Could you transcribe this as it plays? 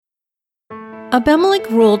Abimelech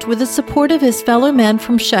ruled with the support of his fellow men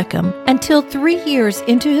from Shechem until 3 years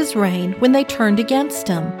into his reign when they turned against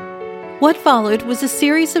him. What followed was a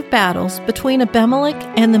series of battles between Abimelech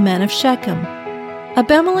and the men of Shechem.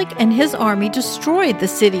 Abimelech and his army destroyed the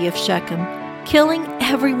city of Shechem, killing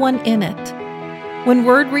everyone in it. When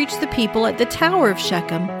word reached the people at the Tower of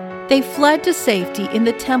Shechem, they fled to safety in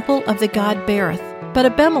the temple of the god Berith, but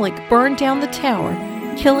Abimelech burned down the tower,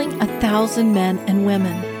 killing 1,000 men and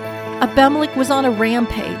women. Abimelech was on a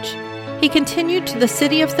rampage. He continued to the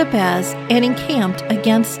city of Thebez and encamped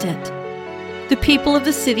against it. The people of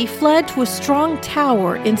the city fled to a strong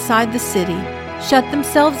tower inside the city, shut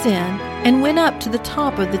themselves in, and went up to the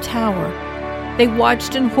top of the tower. They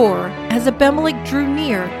watched in horror as Abimelech drew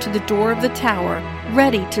near to the door of the tower,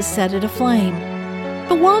 ready to set it aflame.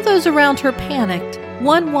 But while those around her panicked,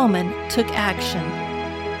 one woman took action.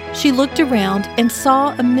 She looked around and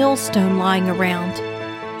saw a millstone lying around.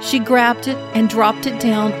 She grabbed it and dropped it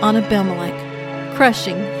down on Abimelech,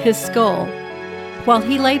 crushing his skull. While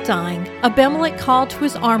he lay dying, Abimelech called to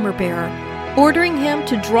his armor-bearer, ordering him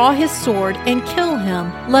to draw his sword and kill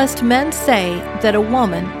him, lest men say that a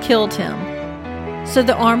woman killed him. So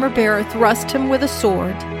the armor-bearer thrust him with a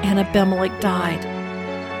sword, and Abimelech died.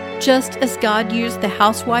 Just as God used the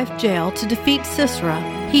housewife Jael to defeat Sisera,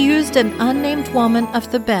 he used an unnamed woman of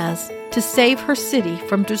Thebez to save her city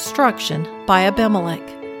from destruction by Abimelech.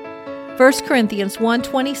 1 Corinthians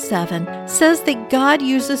 1:27 says that God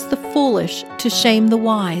uses the foolish to shame the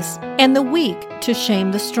wise, and the weak to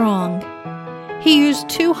shame the strong. He used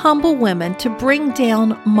 2 humble women to bring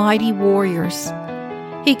down mighty warriors.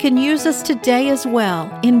 He can use us today as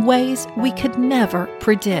well in ways we could never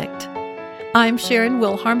predict. I'm Sharon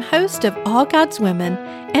Wilharm, host of All God's Women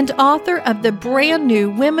and author of the brand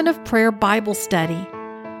new Women of Prayer Bible Study.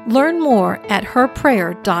 Learn more at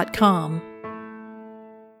herprayer.com.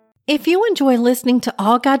 If you enjoy listening to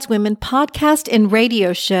All God's Women podcast and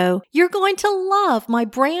radio show, you're going to love my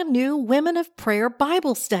brand new Women of Prayer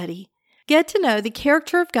Bible Study. Get to know the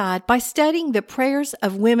character of God by studying the prayers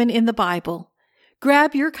of women in the Bible.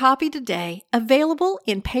 Grab your copy today, available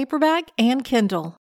in paperback and Kindle.